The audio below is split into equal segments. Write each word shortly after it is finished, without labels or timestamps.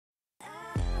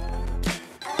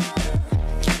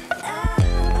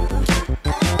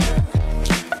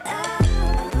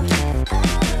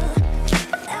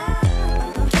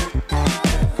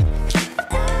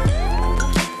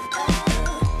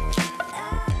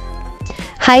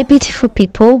Hi beautiful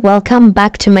people, welcome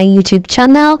back to my YouTube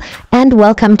channel and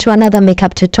welcome to another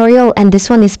makeup tutorial, and this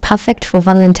one is perfect for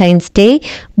Valentine's Day.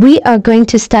 We are going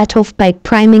to start off by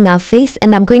priming our face,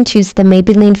 and I'm going to use the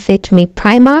Maybelline Fit Me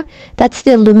primer. That's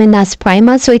the luminous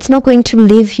primer, so it's not going to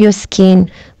leave your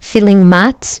skin feeling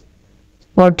matte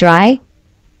or dry.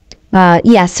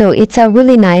 Yeah, so it's a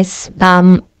really nice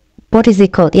what is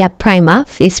it called? Yeah, primer,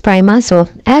 face primer. So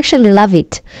I actually love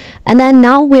it. And then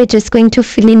now we're just going to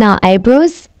fill in our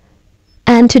eyebrows.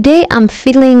 And today I'm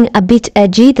feeling a bit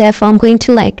edgy, therefore I'm going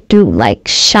to do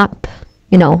sharp,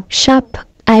 sharp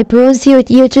eyebrows.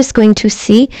 You're just going to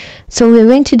see. So we're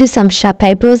going to do some sharp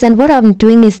eyebrows, and what I'm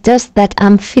doing is just that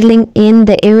I'm filling in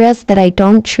the areas that I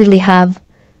don't really have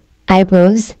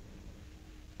eyebrows.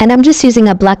 And I'm just using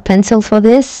a black pencil for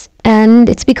this, and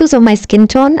it's because of my skin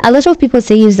tone. A lot of people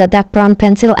say use a dark brown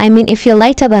pencil. I mean, if you're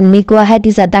lighter than me, go ahead,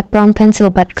 use a dark brown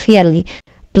pencil, but clearly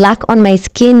black on my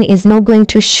skin is not going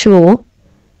to show.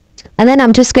 And then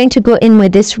I'm just going to go in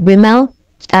with this Rimmel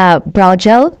brow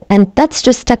gel, and that's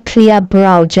just a clear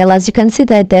brow gel. As you can see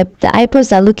that the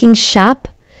eyebrows are looking sharp.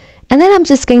 And then I'm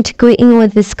just going to go in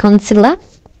with this concealer.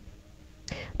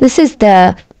 This is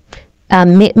the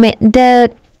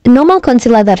normal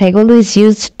concealer that I always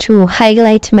use to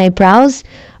highlight my brows.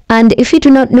 And if you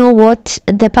do not know what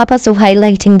the purpose of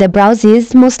highlighting the brows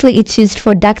is, mostly it's used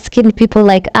for dark skinned people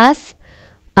like us,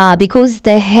 because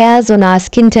the hairs on our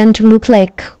skin tend to look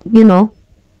like, the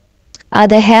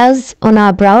hairs on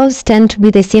our brows tend to be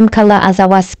the same color as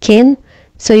our skin.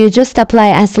 So you just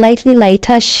apply a slightly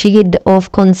lighter shade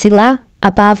of concealer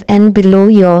above and below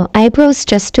your eyebrows,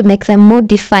 just to make them more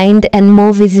defined and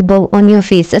more visible on your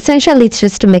face. Essentially, it's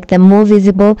just to make them more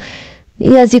visible.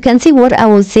 As you can see, what I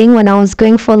was saying when I was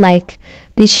going for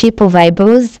the shape of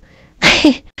eyebrows,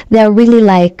 they're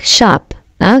really sharp.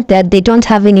 They don't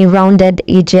have any rounded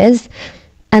edges.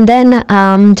 And then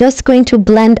I'm just going to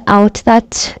blend out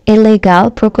that LA Girl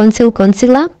Pro Conceal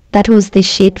Concealer. That was the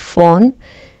shade Fawn.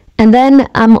 And then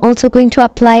I'm also going to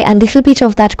apply a little bit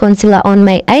of that concealer on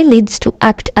my eyelids to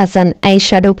act as an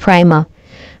eyeshadow primer.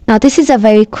 Now this is a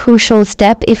very crucial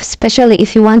step, especially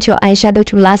if you want your eyeshadow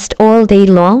to last all day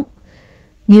long.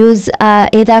 Use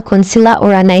either concealer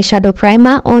or an eyeshadow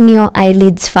primer on your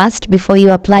eyelids first before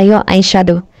you apply your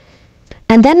eyeshadow.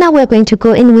 And then now we're going to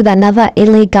go in with another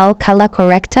LA Girl color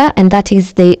corrector, and that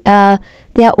is their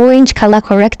orange color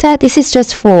corrector. This is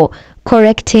just for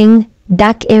correcting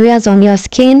dark areas on your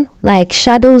skin, like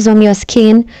shadows on your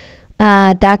skin,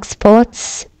 dark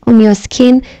spots on your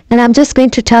skin. And I'm just going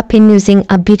to tap in using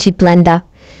a beauty blender.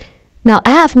 Now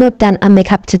I have not done a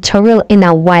makeup tutorial in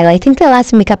a while. I think the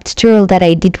last makeup tutorial that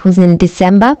I did was in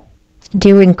December,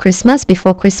 during Christmas,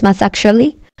 before Christmas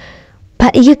actually.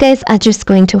 But you guys are just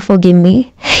going to forgive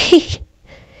me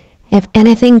if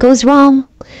anything goes wrong.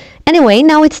 Anyway,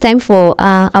 now it's time for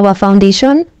our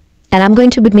foundation. And I'm going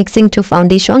to be mixing two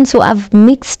foundations. So I've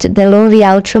mixed the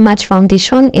L'Oreal True Match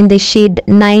foundation in the shade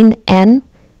 9N.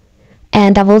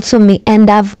 And I've also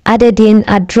I've added in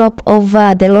a drop of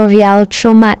the L'Oreal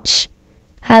True Match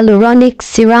Hyaluronic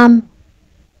Serum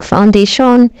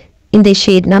foundation in the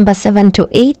shade number 7 to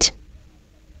 8.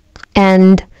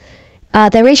 And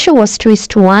the ratio was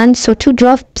 2:1. So 2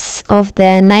 drops of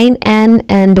the 9N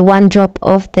and 1 drop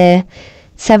of the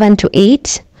 7 to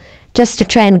 8. Just to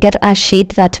try and get a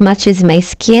shade that matches my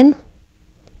skin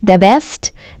the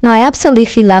best. Now I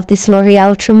absolutely love these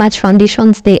L'Oreal True Match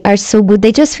foundations. They are so good.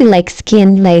 They just feel like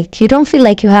skin. Like you don't feel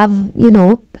like you have,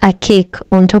 a cake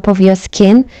on top of your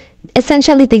skin.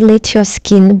 Essentially, they let your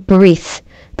skin breathe.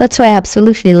 That's why I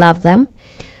absolutely love them.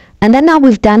 And then now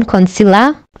we've done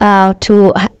concealer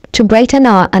to brighten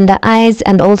our under eyes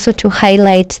and also to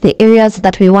highlight the areas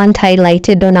that we want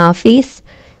highlighted on our face.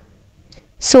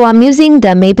 So I'm using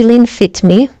the Maybelline Fit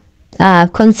Me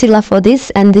concealer for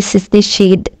this, and this is the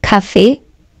shade Cafe,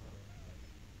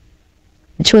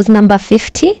 which was number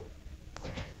 50.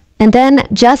 And then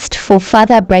just for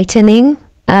further brightening,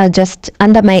 just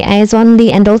under my eyes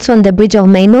only, and also on the bridge of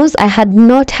my nose. I had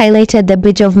not highlighted the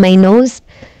bridge of my nose.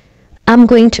 I'm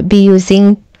going to be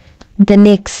using the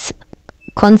NYX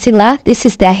concealer. This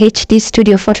is the HD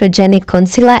Studio Photogenic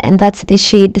Concealer, and that's the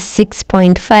shade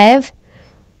 6.5.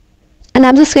 And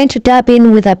I'm just going to dab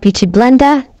in with a beauty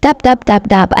blender. Dab, dab, dab,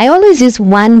 dab. I always use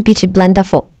one beauty blender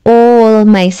for all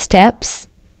my steps.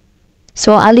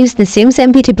 So I'll use the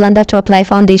same beauty blender to apply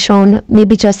foundation.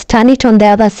 Maybe just turn it on the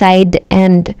other side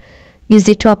and use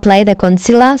it to apply the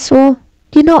concealer. So,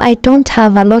 I don't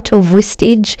have a lot of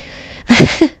wastage.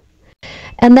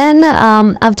 And then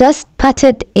I've just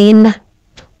patted in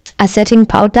a setting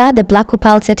powder, the Black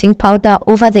Opal setting powder,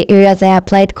 over the areas I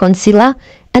applied concealer.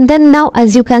 And then now,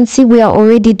 as you can see, we are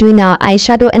already doing our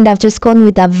eyeshadow, and I've just gone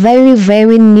with a very,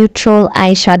 very neutral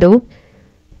eyeshadow.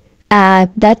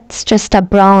 That's just a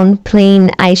brown plain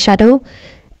eyeshadow.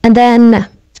 And then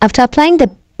after applying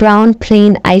the brown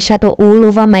plain eyeshadow all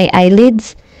over my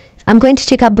eyelids, I'm going to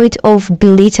take a bit of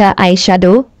glitter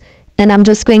eyeshadow, and I'm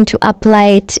just going to apply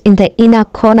it in the inner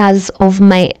corners of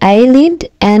my eyelid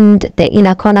and the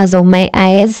inner corners of my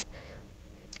eyes,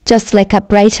 just like a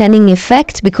brightening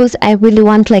effect, because I really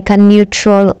want like a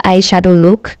neutral eyeshadow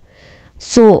look.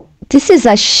 So this is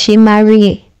a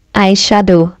shimmery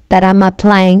eyeshadow that I'm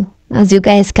applying, as you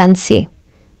guys can see,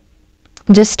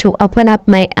 just to open up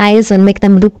my eyes and make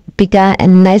them look bigger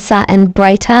and nicer and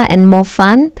brighter and more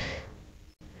fun.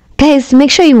 Guys, make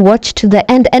sure you watch to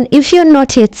the end, and if you're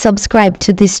not yet subscribed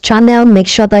to this channel, make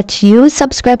sure that you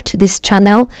subscribe to this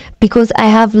channel, because I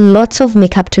have lots of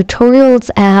makeup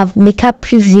tutorials, I have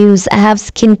makeup reviews, I have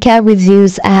skincare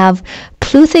reviews, I have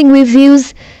clothing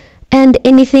reviews, and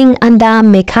anything under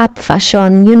makeup,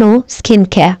 fashion, you know,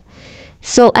 skincare.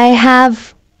 So I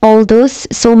have all those,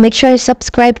 so make sure you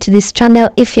subscribe to this channel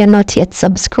if you're not yet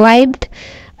subscribed.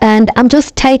 And I'm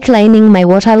just tight lining my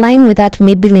waterline with that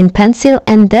Maybelline pencil,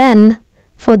 and then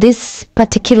for this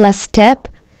particular step,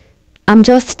 I'm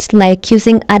just like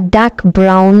using a dark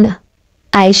brown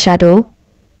eyeshadow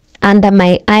under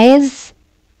my eyes,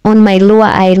 on my lower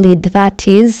eyelid, that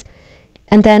is.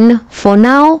 And then for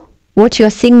now, what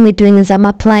you're seeing me doing is I'm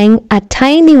applying a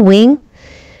tiny wing,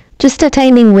 just a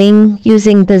tiny wing,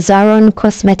 using the Zaron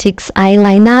Cosmetics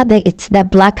eyeliner. It's the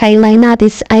black eyeliner.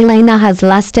 This eyeliner has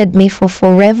lasted me for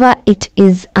forever. It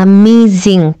is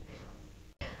amazing.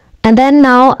 And then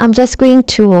now I'm just going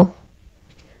to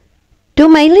do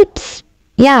my lips.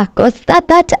 Yeah, because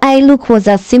that eye look was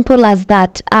as simple as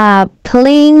that.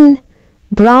 Plain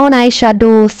brown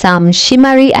eyeshadow, some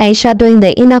shimmery eyeshadow in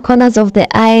the inner corners of the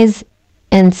eyes,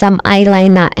 and some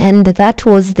eyeliner. And that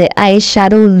was the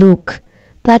eyeshadow look.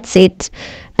 That's it.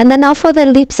 And then now for the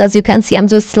lips, as you can see, I'm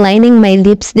just lining my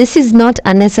lips. This is not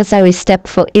a necessary step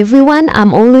for everyone.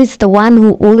 I'm always the one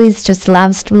who always just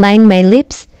loves to line my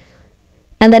lips.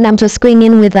 And then I'm just going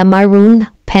in with a maroon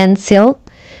pencil.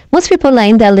 Most people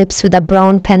line their lips with a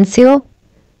brown pencil,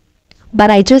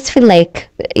 but I just feel like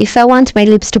if I want my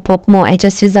lips to pop more, I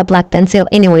just use a black pencil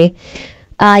anyway.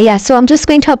 Yeah, so I'm just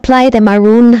going to apply the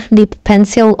maroon lip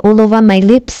pencil all over my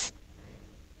lips,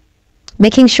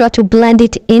 making sure to blend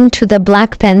it into the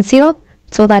black pencil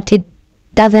so that it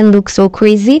doesn't look so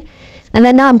crazy. And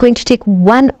then now I'm going to take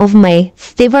one of my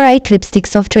favorite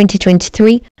lipsticks of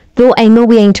 2023. Though I know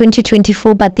we are in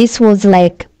 2024, but this was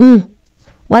like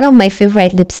one of my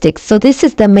favorite lipsticks. So this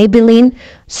is the Maybelline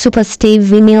Superstay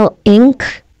Vinyl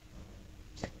Ink,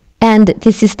 and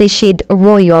this is the shade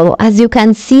Royal. As you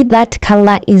can see, that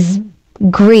color is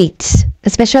great,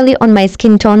 especially on my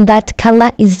skin tone. That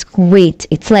color is great.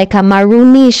 It's like a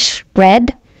maroonish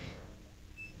red,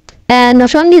 and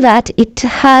not only that, it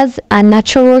has a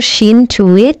natural sheen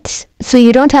to it, so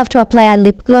you don't have to apply a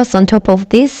lip gloss on top of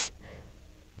this.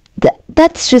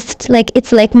 That's just like,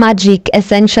 it's like magic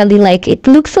essentially. Like, it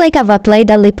looks like I've applied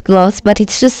a lip gloss, but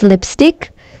it's just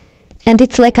lipstick, and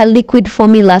it's like a liquid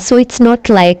formula, so it's not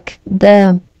like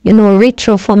the, you know,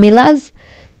 retro formulas.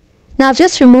 Now I've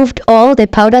just removed all the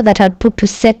powder that I'd put to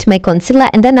set my concealer,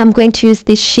 and then I'm going to use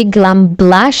this She Glam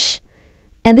blush,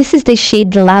 and this is the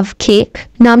shade Love Cake.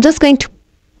 Now I'm just going to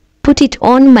put it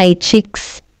on my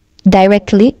cheeks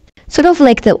directly, sort of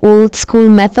like the old school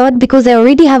method, because I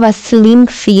already have a slim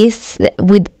face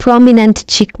with prominent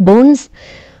cheekbones.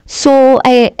 So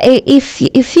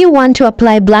if you want to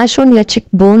apply blush on your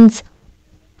cheekbones,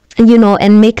 you know,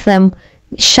 and make them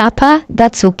sharper,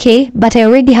 that's okay, but I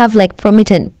already have like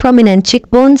prominent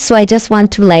cheekbones, so I just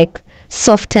want to like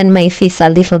soften my face a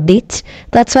little bit.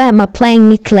 That's why I'm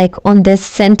applying it like on the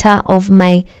center of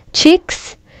my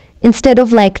cheeks instead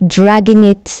of like dragging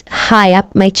it high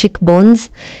up my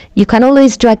cheekbones. You can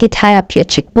always drag it high up your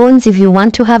cheekbones if you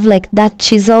want to have like that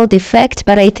chiseled effect,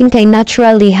 but I think I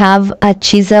naturally have a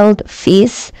chiseled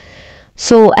face,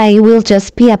 so I will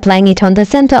just be applying it on the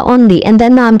center only. And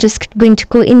then now I'm just going to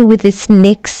go in with this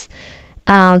NYX.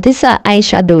 These are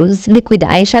eyeshadows, liquid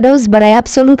eyeshadows, but I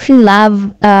absolutely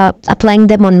love applying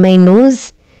them on my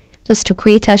nose just to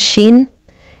create a sheen.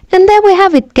 And there we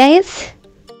have it, guys.